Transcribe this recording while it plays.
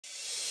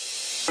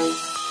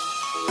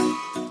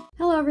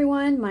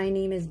everyone, my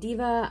name is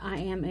Diva. I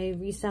am a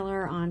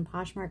reseller on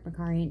POSHMARK,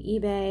 MERCARI, and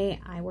eBay.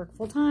 I work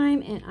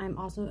full-time and I'm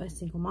also a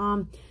single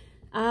mom.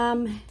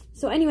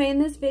 So anyway, in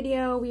this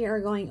video we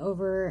are going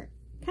over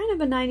kind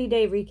of a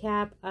 90-day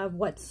recap of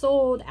what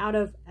sold out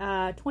of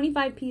a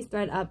 25-piece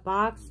Thredup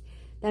box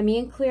that me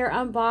and Claire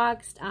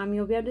unboxed.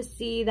 You'll be able to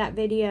see that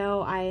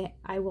video.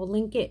 I will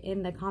link it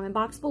in the comment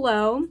box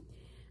below.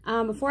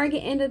 Before I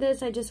get into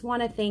this, I just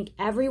want to thank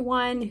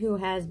everyone who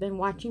has been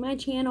watching my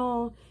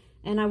channel.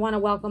 And I want to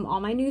welcome all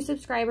my new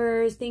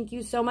subscribers. Thank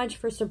you so much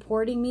for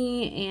supporting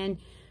me. And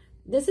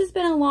this has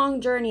been a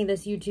long journey,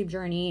 this YouTube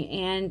journey.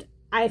 And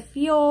I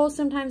feel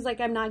sometimes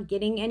like I'm not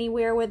getting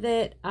anywhere with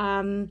it.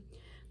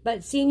 But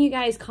seeing you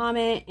guys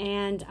comment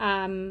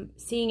and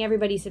seeing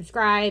everybody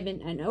subscribe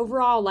and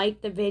overall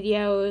like the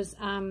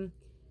videos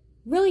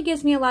really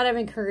gives me a lot of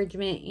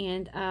encouragement.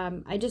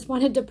 And I just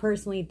wanted to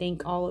personally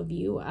thank all of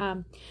you.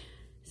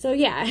 So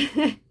yeah,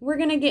 we're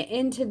going to get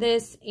into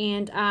this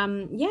and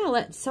yeah,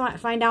 let's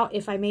find out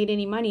if I made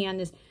any money on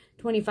this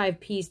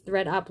 25-piece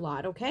Thredup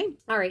lot, okay?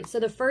 All right,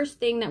 so the first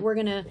thing that we're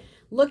going to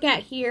look at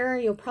here,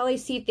 you'll probably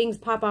see things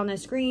pop on the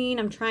screen.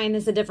 I'm trying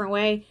this a different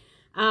way.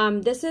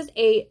 This is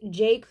a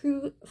J.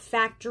 Crew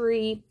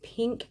Factory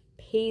pink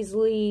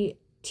paisley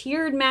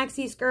tiered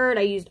maxi skirt.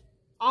 I used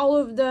all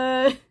of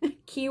the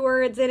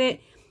keywords in it.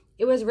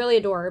 It was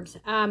really adorbs,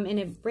 and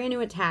a brand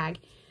new tag.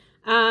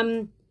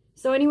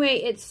 So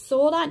anyway, it's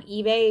sold on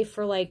eBay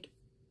for like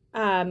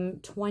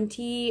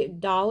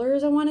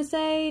 $20, I want to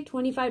say,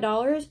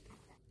 $25.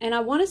 And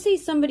I want to say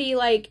somebody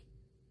like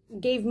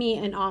gave me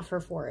an offer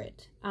for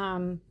it.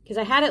 Because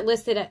I had it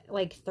listed at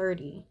like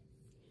 $30.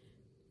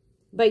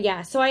 But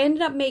yeah, so I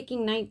ended up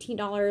making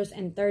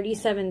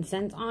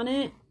 $19.37 on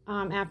it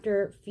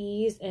after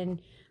fees. And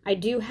I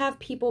do have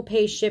people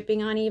pay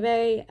shipping on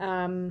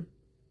eBay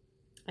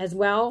as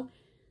well.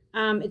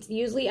 It's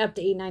usually up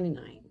to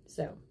 $8.99.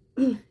 So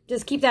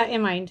just keep that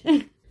in mind.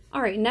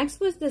 All right, next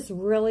was this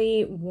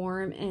really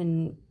warm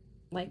and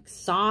like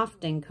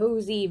soft and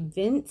cozy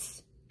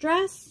Vince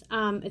dress.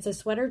 It's a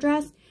sweater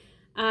dress.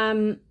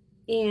 And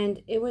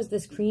it was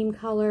this cream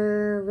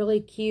color, really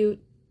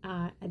cute.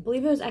 I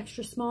believe it was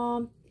extra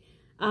small.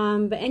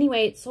 But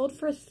anyway, it sold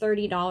for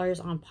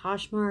 $30 on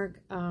Poshmark.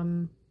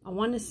 I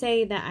want to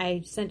say that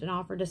I sent an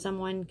offer to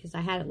someone because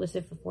I had it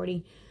listed for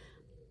 $40.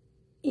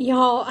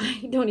 Y'all,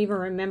 I don't even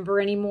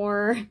remember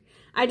anymore.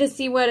 I just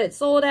see what it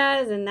sold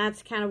as, and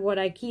that's kind of what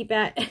I keep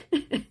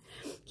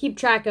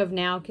track of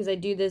now because I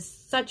do this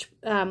such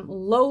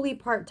lowly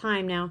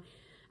part-time now.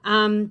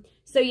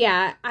 So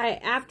yeah,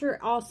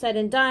 after all said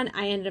and done,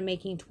 I ended up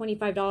making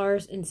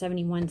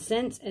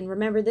 $25.71. And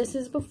remember, this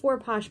is before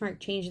Poshmark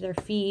changed their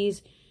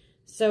fees.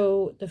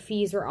 So the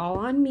fees were all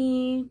on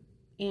me.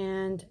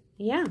 And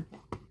yeah.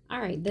 All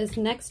right, this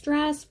next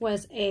dress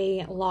was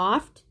a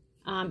loft.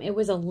 It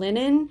was a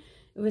linen.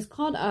 It was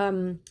called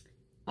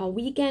a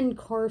weekend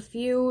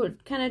curfew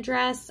kind of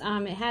dress.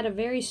 It had a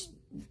very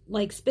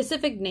like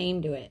specific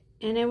name to it.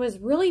 And it was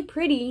really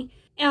pretty.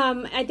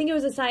 I think it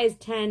was a size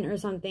 10 or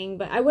something,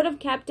 but I would have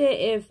kept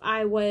it if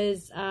I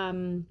was,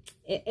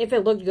 if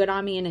it looked good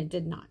on me, and it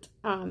did not.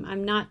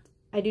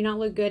 I do not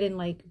look good in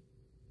like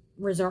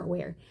resort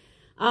wear.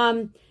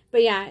 But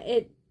yeah,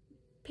 it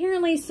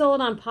apparently sold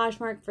on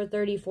Poshmark for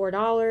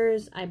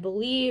 $34. I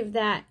believe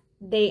that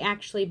they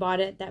actually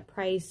bought it at that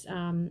price.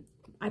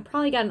 I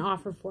probably got an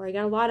offer for it. I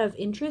got a lot of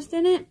interest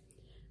in it.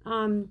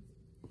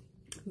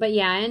 But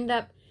yeah, I ended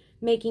up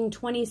making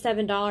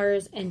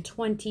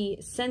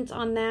 $27.20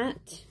 on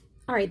that.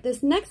 All right,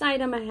 this next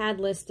item I had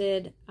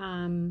listed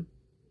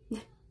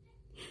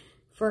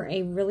for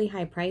a really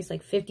high price,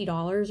 like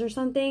 $50 or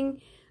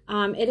something.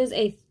 It is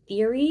a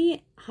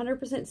Theory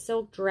 100%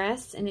 silk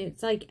dress, and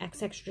it's like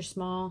X extra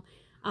small.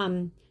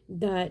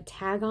 The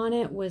tag on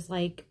it was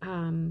like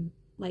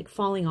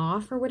falling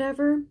off or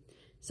whatever.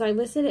 So I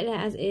listed it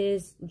as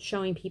is,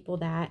 showing people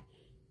that.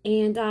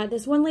 And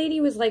this one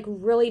lady was like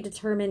really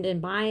determined in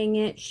buying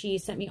it. She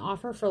sent me an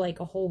offer for like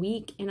a whole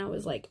week. And I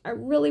was like, I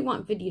really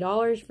want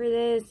 $50 for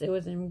this. It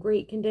was in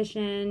great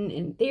condition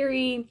in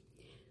theory.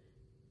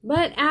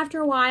 But after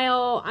a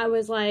while, I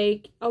was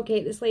like,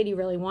 okay, this lady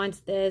really wants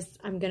this.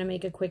 I'm going to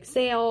make a quick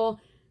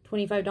sale.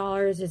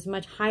 $25 is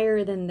much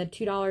higher than the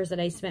 $2 that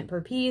I spent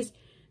per piece.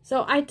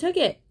 So I took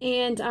it.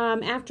 And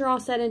after all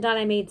said and done,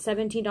 I made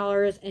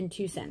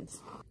 $17.02.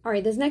 All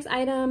right, this next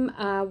item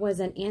was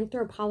an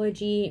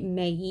Anthropologie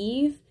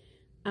Maeve.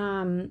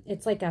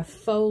 It's like a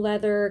faux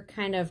leather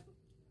kind of,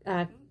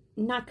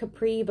 not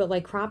capri, but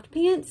like cropped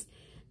pants.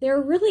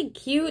 They're really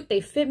cute. They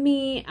fit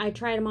me. I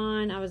tried them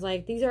on. I was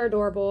like, these are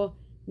adorable.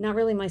 Not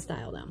really my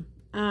style though.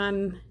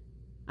 I'm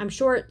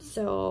short,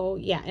 so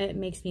yeah, it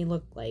makes me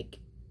look like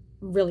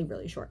really,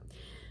 really short.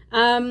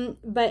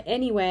 But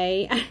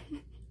anyway,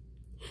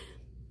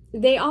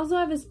 they also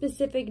have a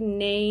specific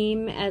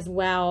name as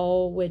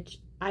well, which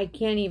I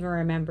can't even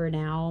remember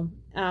now.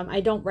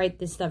 I don't write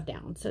this stuff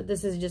down, so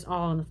this is just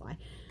all on the fly.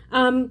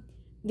 The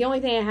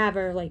only thing I have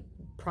are like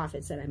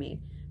profits that I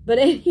made. But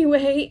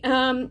anyway,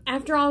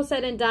 after all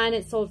said and done,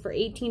 it sold for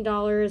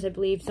 $18. I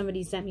believe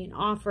somebody sent me an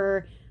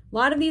offer A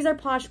lot of these are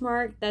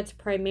Poshmark. That's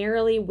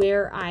primarily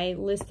where I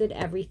listed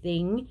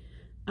everything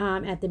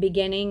at the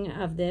beginning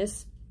of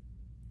this.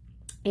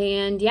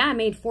 And yeah, I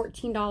made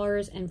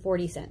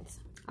 $14.40.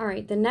 All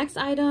right, the next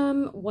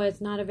item was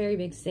not a very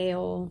big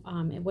sale.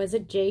 It was a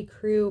J.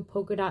 Crew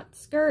polka dot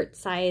skirt,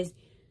 size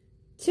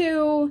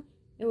 2.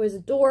 It was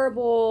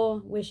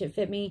adorable. Wish it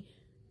fit me.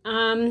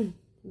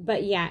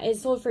 But yeah, it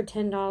sold for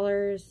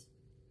 $10,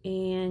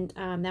 and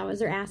that was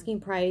their asking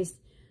price.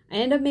 I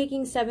ended up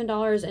making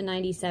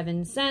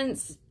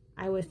 $7.97.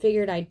 I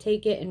figured I'd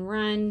take it and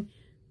run.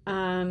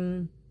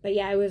 But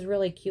yeah, it was a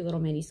really cute little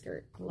mini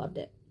skirt. Loved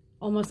it.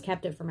 Almost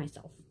kept it for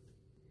myself.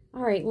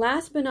 All right,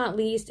 last but not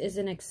least is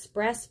an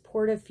Express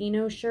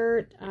Portofino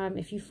shirt.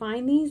 If you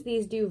find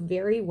these do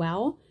very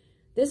well.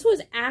 This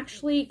was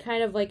actually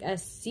kind of like a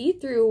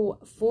see-through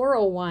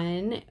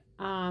 401,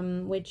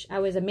 which I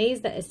was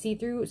amazed that a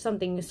see-through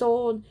something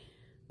sold.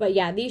 But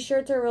yeah, these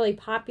shirts are really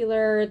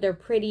popular. They're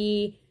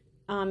pretty.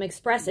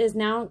 Express is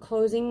now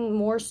closing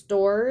more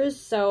stores,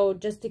 so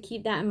just to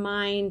keep that in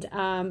mind,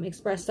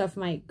 Express stuff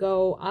might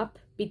go up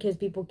because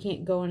people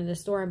can't go into the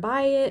store and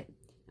buy it.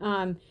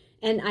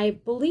 And I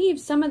believe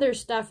some of their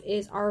stuff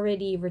is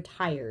already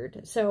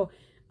retired. So,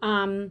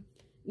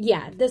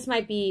 yeah, this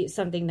might be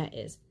something that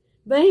is.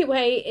 But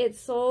anyway, it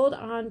sold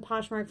on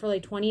Poshmark for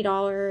like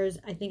 $20.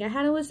 I think I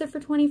had it listed for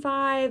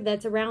 $25.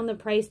 That's around the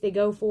price they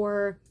go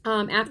for.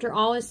 After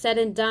all is said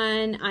and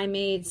done, I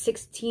made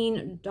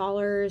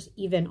 $16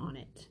 even on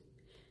it.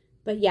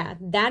 But yeah,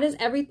 that is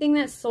everything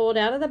that sold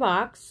out of the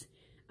box.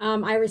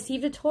 I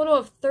received a total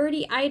of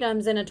 30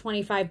 items in a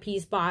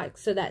 25-piece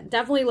box. So that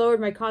definitely lowered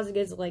my cost of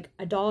goods like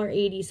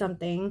 $1.80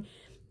 something.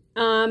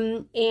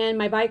 And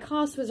my buy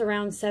cost was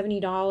around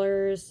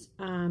 $70.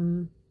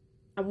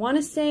 I want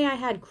to say I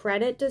had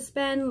credit to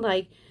spend,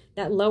 like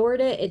that lowered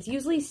it. It's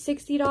usually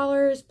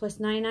 $60 plus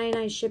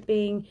 $9.99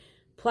 shipping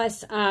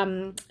plus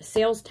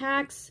sales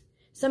tax.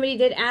 Somebody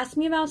did ask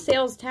me about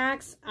sales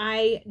tax.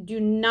 I do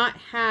not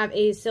have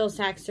a sales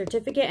tax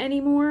certificate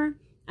anymore.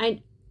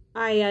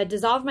 I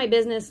dissolved my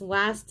business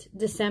last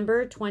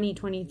December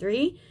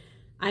 2023.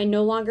 I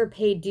no longer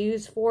pay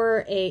dues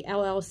for a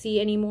LLC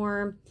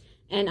anymore,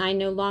 and I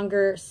no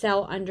longer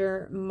sell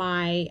under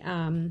my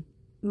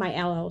my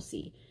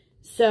LLC.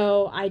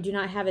 So I do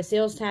not have a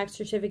sales tax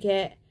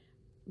certificate.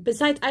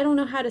 Besides, I don't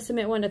know how to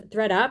submit one to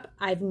Thredup.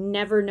 I've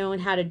never known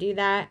how to do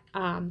that.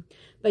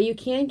 But you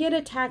can get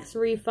a tax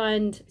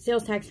refund,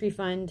 sales tax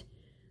refund,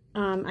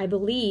 I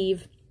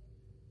believe,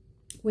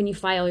 when you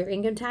file your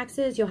income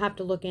taxes. You'll have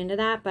to look into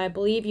that, but I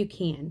believe you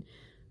can.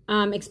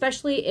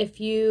 Especially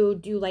if you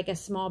do like a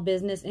small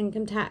business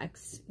income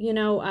tax, you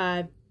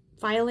know,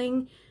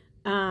 filing.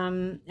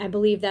 I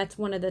believe that's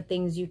one of the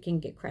things you can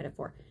get credit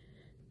for.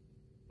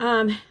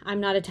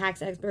 I'm not a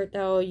tax expert,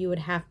 though. You would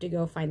have to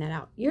go find that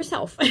out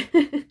yourself.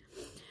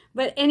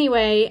 But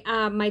anyway,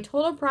 my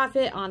total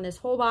profit on this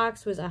whole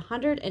box was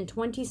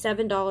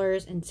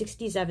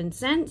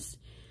 $127.67.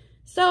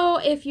 So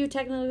if you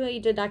technically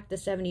deduct the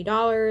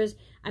 $70,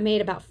 I made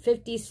about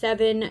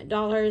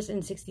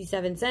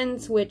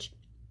 $57.67, which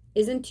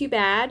isn't too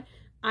bad.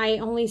 I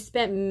only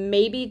spent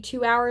maybe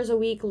 2 hours a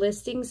week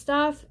listing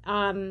stuff.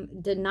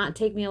 Did not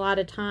take me a lot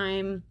of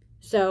time.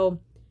 So,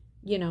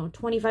 you know,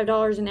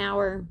 $25 an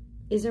hour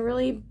isn't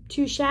really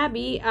too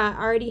shabby. I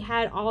already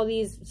had all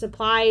these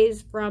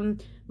supplies from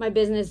my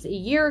business a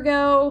year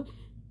ago.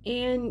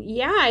 And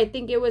yeah, I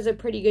think it was a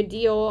pretty good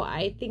deal.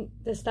 I think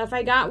the stuff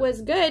I got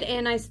was good.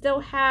 And I still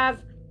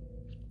have,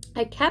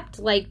 I kept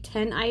like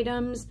 10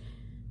 items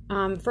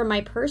for my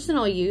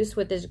personal use,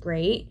 which is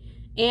great.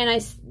 And I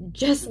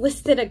just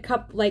listed a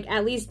couple, like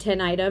at least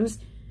 10 items.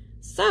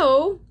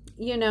 So,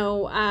 you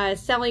know,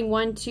 selling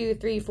 1, 2,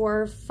 3,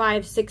 4,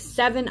 5, 6,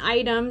 7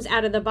 items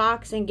out of the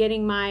box and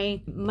getting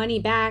my money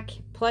back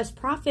plus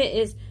profit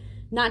is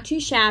not too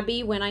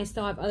shabby when I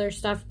still have other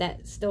stuff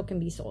that still can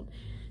be sold.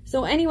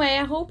 So anyway,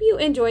 I hope you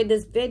enjoyed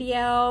this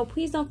video.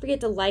 Please don't forget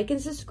to like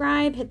and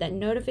subscribe. Hit that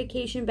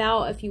notification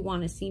bell if you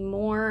want to see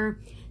more.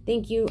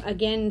 Thank you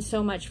again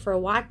so much for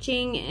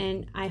watching,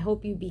 and I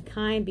hope you be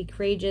kind, be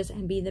courageous,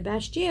 and be the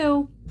best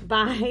you.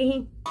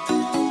 Bye.